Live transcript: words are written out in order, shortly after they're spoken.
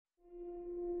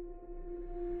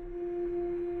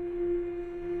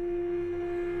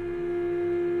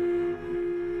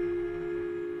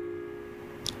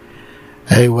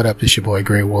Hey, what up? It's your boy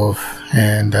Grey Wolf,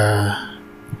 and I'm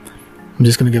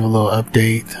just gonna give a little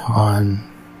update on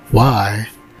why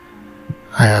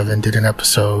I haven't did an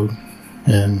episode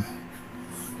in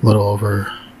a little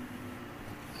over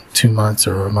 2 months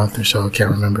or a month or so. I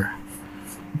can't remember.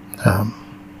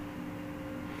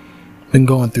 Been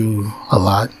going through a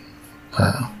lot.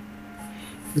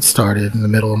 It started in the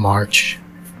middle of March.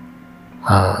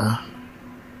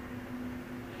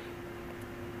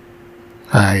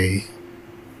 I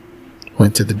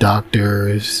went to the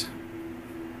doctors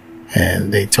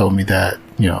and they told me that,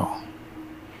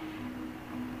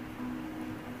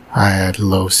 I had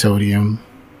low sodium,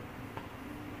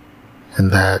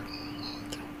 and that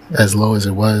as low as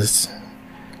it was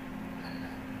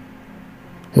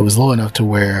low enough to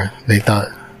where they thought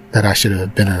that I should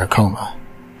have been in a coma.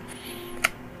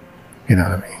 You know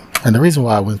what I mean? And the reason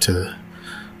why I went to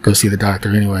go see the doctor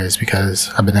anyway is because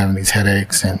I've been having these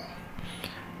headaches, and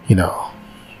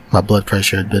my blood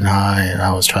pressure had been high, and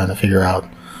I was trying to figure out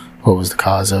what was the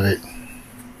cause of it.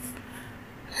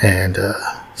 And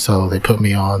so they put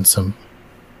me on some,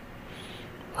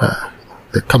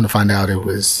 come to find out it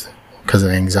was because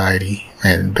of anxiety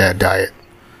and bad diet.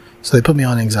 So they put me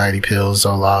on anxiety pills,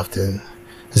 Zoloft and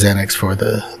Xanax for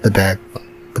the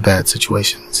bad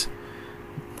situations.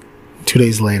 2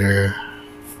 days later,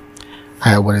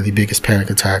 I had one of the biggest panic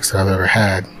attacks that I've ever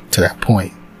had to that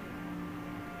point.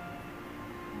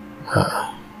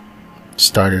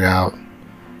 Started out,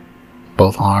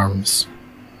 both arms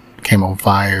came on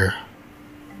fire,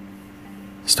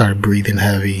 started breathing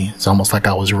heavy. It's almost like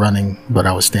I was running, but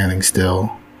I was standing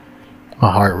still.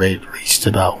 My heart rate reached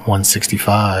about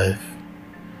 165,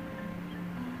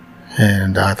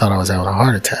 and I thought I was having a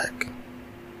heart attack.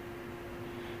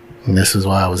 And this is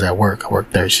why I was at work. I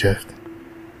worked third shift.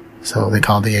 So they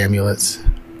called the ambulance,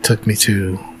 took me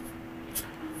to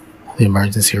the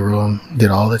emergency room, did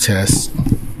all the tests.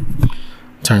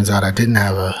 Turns out I didn't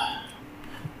have a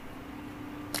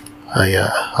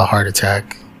heart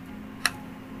attack.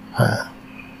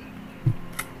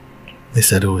 They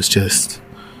said it was just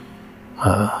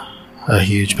a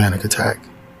huge panic attack.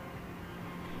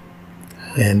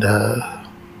 And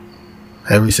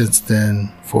ever since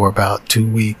then, for about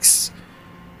 2 weeks,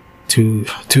 2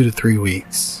 to 3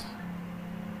 weeks,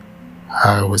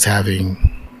 I was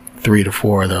having 3 to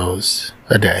 4 of those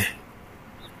a day.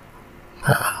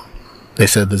 They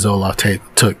said the Zoloft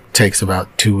takes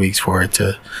about 2 weeks for it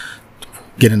to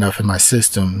get enough in my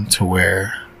system to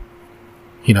where,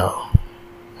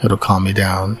 it'll calm me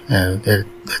down. And it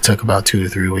took about 2 to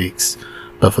 3 weeks.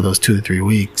 But for those 2 to 3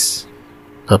 weeks,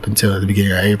 up until the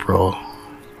beginning of April,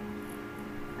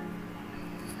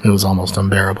 it was almost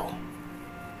unbearable.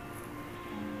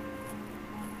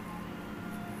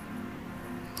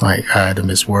 Like, I had to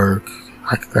miss work.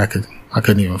 I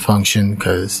couldn't even function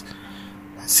because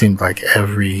it seemed like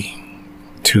every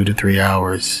 2 to 3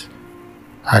 hours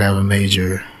I'd have a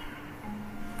major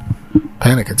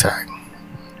panic attack.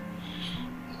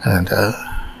 And the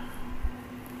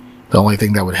only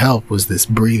thing that would help was this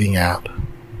breathing app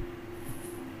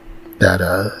that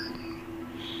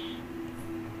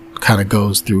kind of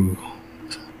goes through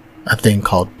a thing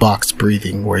called box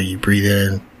breathing, where you breathe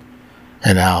in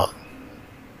and out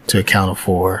to a count of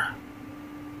 4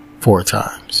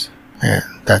 times. And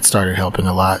that started helping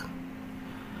a lot.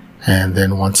 And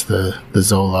then once the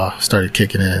Zoloft started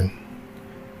kicking in,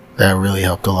 that really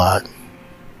helped a lot.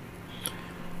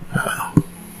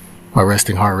 My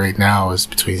resting heart rate now is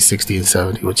between 60 and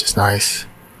 70, which is nice.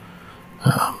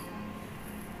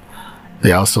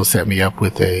 They also set me up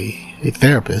with a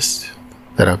therapist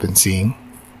that I've been seeing.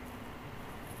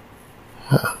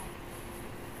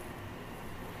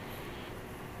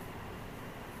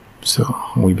 So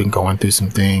we've been going through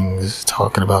some things,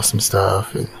 talking about some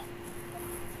stuff, and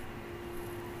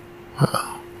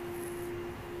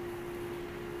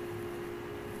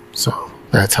so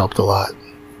that's helped a lot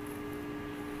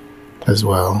as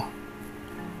well.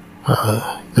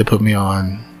 They put me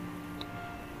on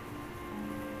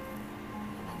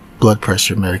blood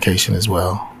pressure medication as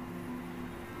well,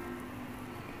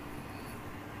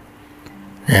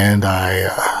 and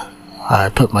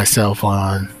I put myself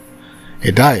on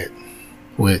a diet,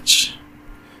 which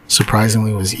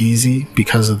surprisingly was easy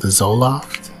because of the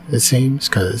Zoloft, it seems,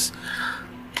 because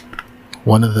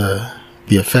one of the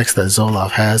effects that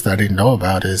Zoloft has that I didn't know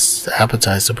about is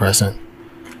appetite suppressant.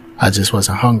 I just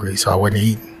wasn't hungry, so I wouldn't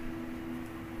eat.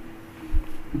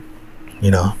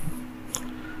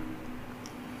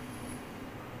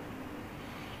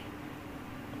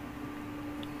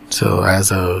 So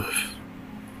as of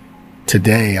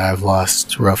today, I've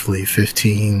lost roughly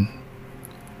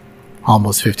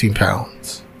almost 15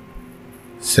 pounds.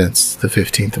 since the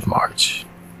 15th of March.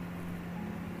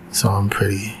 So I'm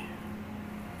pretty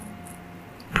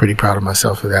proud of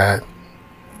myself for that.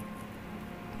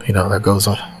 You know, that goes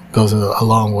a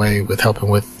long way with helping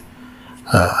with,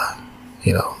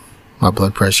 you know, my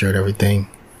blood pressure and everything.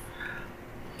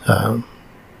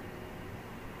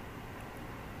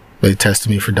 They tested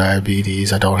me for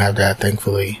diabetes. I don't have that,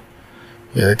 thankfully.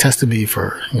 Yeah, they tested me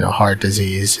for, you know, heart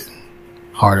disease,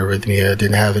 heart arrhythmia.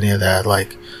 Didn't have any of that.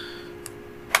 Like,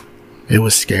 it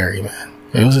was scary, man.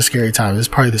 It was a scary time. It was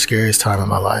probably the scariest time in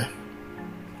my life.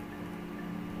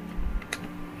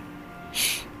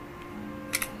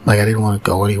 Like, I didn't want to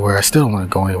go anywhere. I still don't want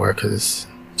to go anywhere because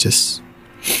it just,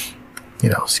 you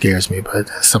know, scares me. But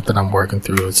it's something I'm working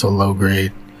through. It's a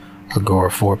low-grade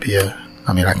agoraphobia.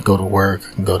 I mean, I can go to work.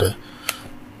 I can go to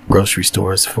grocery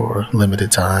stores for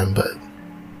limited time, but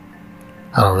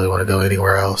I don't really want to go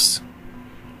anywhere else.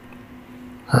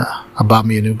 I bought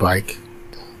me a new bike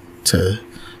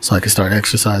so I can start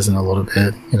exercising a little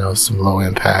bit, you know, some low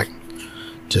impact.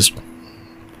 Just,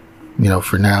 you know,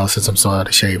 for now, since I'm so out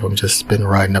of shape, I'm just been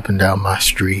riding up and down my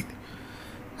street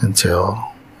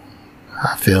until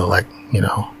I feel like, you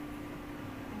know,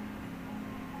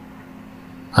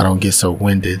 I don't get so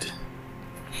winded,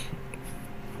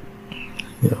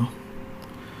 you know.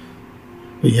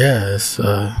 But yeah, it's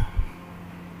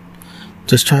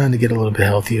just trying to get a little bit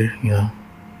healthier, you know.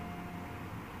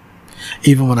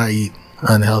 Even when I eat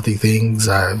unhealthy things,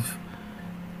 I've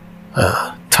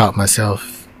taught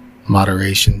myself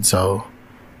moderation, so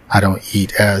I don't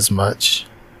eat as much.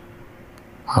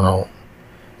 I don't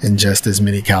ingest as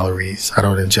many calories. I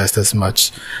don't ingest as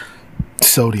much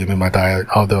sodium in my diet,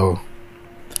 although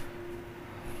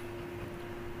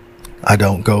I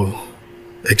don't go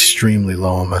extremely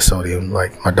low on my sodium,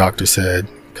 like my doctor said,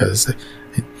 because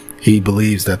he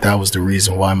believes that was the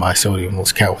reason why my sodium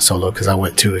count was so low, because I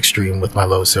went too extreme with my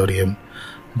low sodium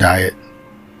diet.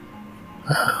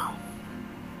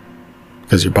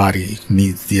 Because your body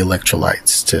needs the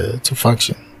electrolytes to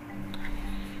function.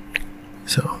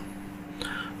 So,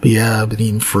 but yeah, I've been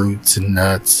eating fruits and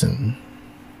nuts and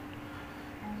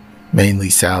mainly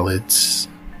salads.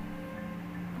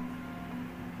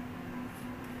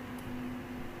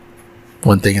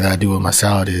 One thing that I do with my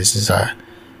salad is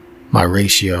my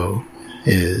ratio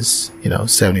is, you know,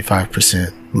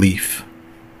 75% leaf.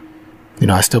 You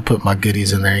know, I still put my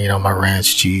goodies in there, you know, my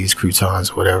ranch, cheese,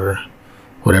 croutons, whatever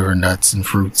nuts and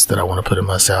fruits that I want to put in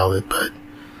my salad, but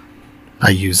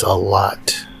I use a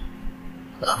lot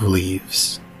of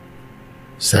leaves.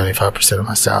 75% of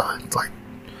my salad, like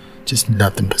just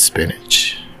nothing but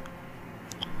spinach.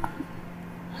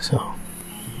 So,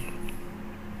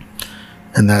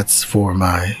 and that's for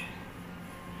my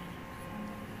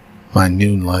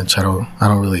noon lunch. I don't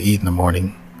really eat in the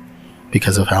morning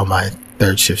because of how my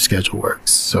third shift schedule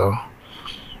works. So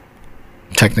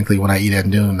technically when I eat at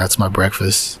noon, that's my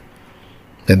breakfast.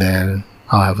 And then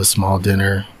I'll have a small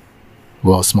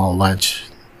lunch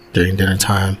during dinner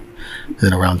time. And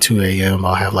then around 2 a.m.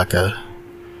 I'll have like a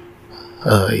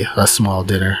small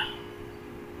dinner.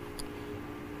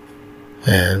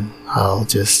 And I'll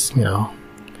just, you know,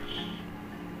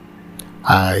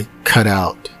 I cut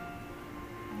out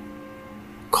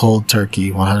cold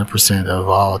turkey 100% of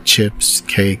all chips,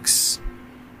 cakes,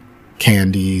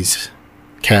 candies,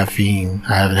 caffeine.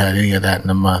 I haven't had any of that in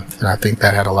a month, and I think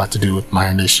that had a lot to do with my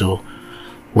initial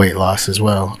weight loss as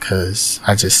well, because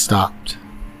I just stopped.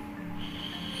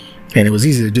 And it was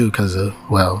easy to do because of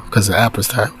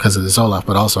appetite, because of the Zoloft,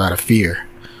 but also out of fear.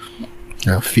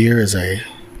 You know, fear is a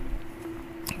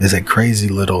crazy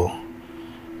little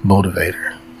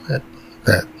motivator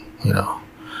that, you know,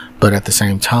 but at the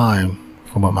same time,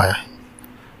 from what my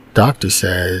doctor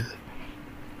said,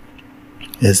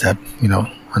 is that, you know,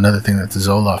 another thing that the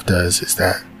Zoloft does is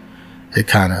that it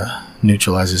kind of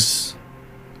neutralizes,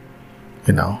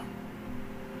 you know,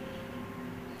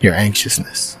 your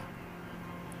anxiousness.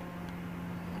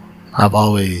 I've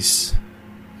always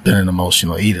been an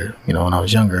emotional eater. You know, when I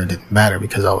was younger, it didn't matter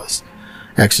because I was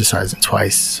exercising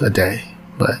twice a day.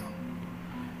 But,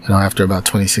 you know, after about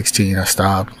 2016, I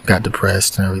stopped, got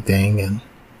depressed and everything, and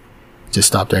just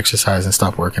stopped exercising,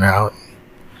 stopped working out.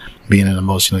 Being an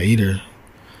emotional eater,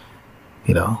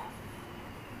 you know,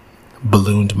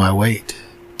 ballooned my weight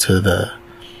to the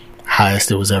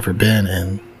highest it was ever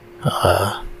been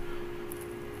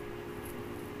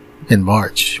in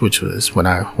March, which was when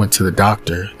I went to the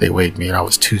doctor. They weighed me and I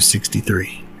was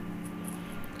 263.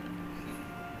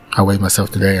 I weighed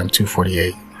myself today, I'm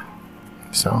 248.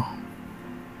 So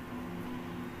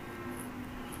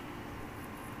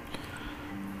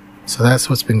that's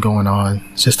what's been going on.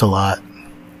 It's just a lot.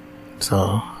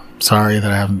 So sorry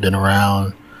that I haven't been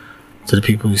around. To the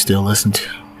people who still listen to,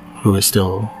 who are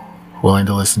still willing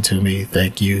to listen to me,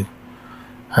 thank you.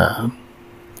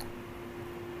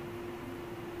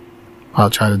 I'll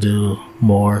try to do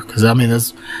more, because I mean,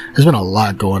 there's been a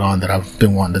lot going on that I've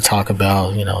been wanting to talk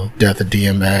about. You know, death of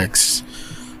DMX,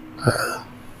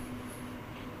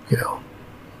 you know,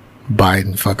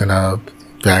 Biden fucking up,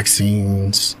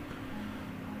 vaccines,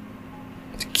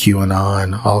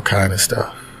 QAnon, all kind of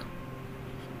stuff.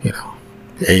 You know,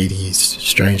 the 80s,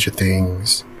 Stranger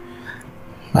Things,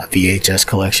 my VHS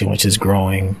collection, which is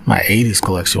growing, my 80s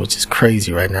collection, which is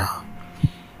crazy right now.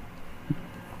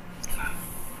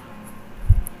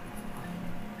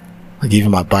 Like,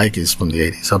 even my bike is from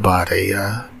the 80s. I bought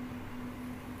a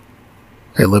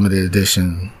limited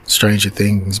edition Stranger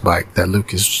Things bike that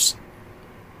Lucas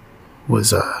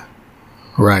was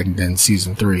riding in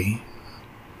season 3,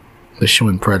 the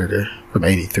Schwinn Predator from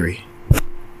 83.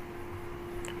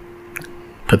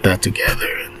 Put that together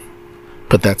and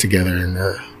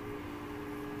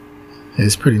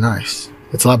it's pretty nice.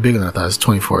 It's a lot bigger than I thought. It's a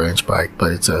 24-inch bike,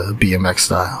 but it's a BMX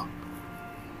style,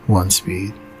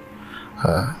 1-speed.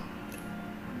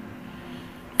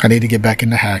 I need to get back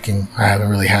into hacking. I haven't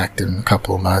really hacked in a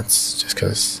couple of months, just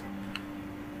because,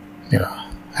 you know,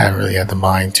 I haven't really had the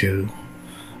mind to.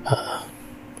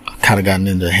 Kind of gotten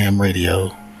into ham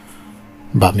radio.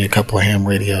 Bought me a couple of ham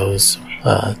radios,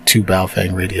 2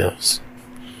 Baofeng radios.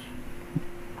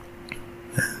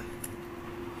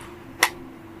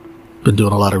 Been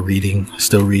doing a lot of reading.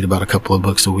 Still read about a couple of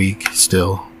books a week.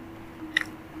 Still,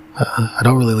 I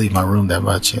don't really leave my room that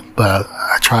much, but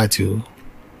I try to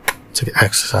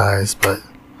exercise, but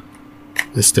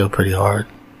it's still pretty hard.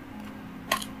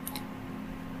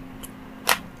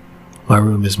 My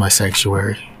room is my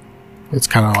sanctuary. It's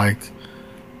kind of like,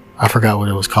 I forgot what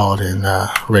it was called in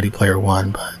Ready Player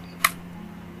One, but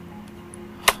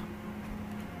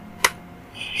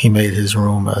he made his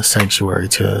room a sanctuary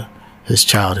to his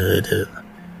childhood.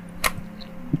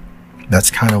 That's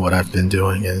kind of what I've been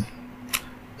doing, and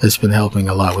it's been helping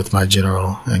a lot with my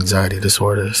general anxiety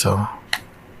disorder, so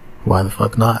why the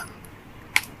fuck not?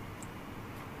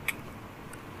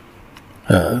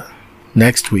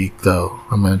 Next week, though,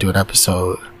 I'm going to do an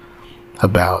episode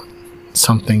about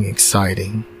something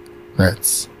exciting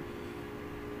that's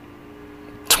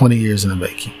 20 years in the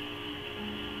making.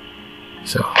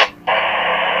 So,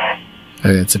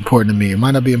 and it's important to me. It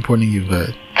might not be important to you,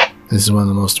 but this is one of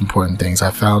the most important things.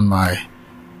 I found my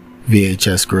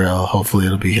VHS grill. Hopefully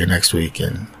it'll be here next week,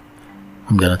 and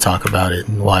I'm going to talk about it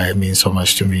and why it means so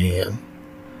much to me, and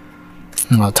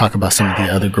I'll talk about some of the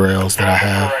other grails that I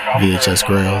have, VHS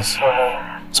grails.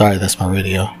 Sorry, that's my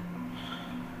radio.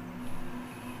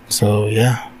 So,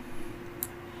 yeah.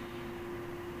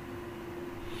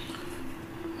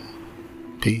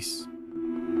 Peace.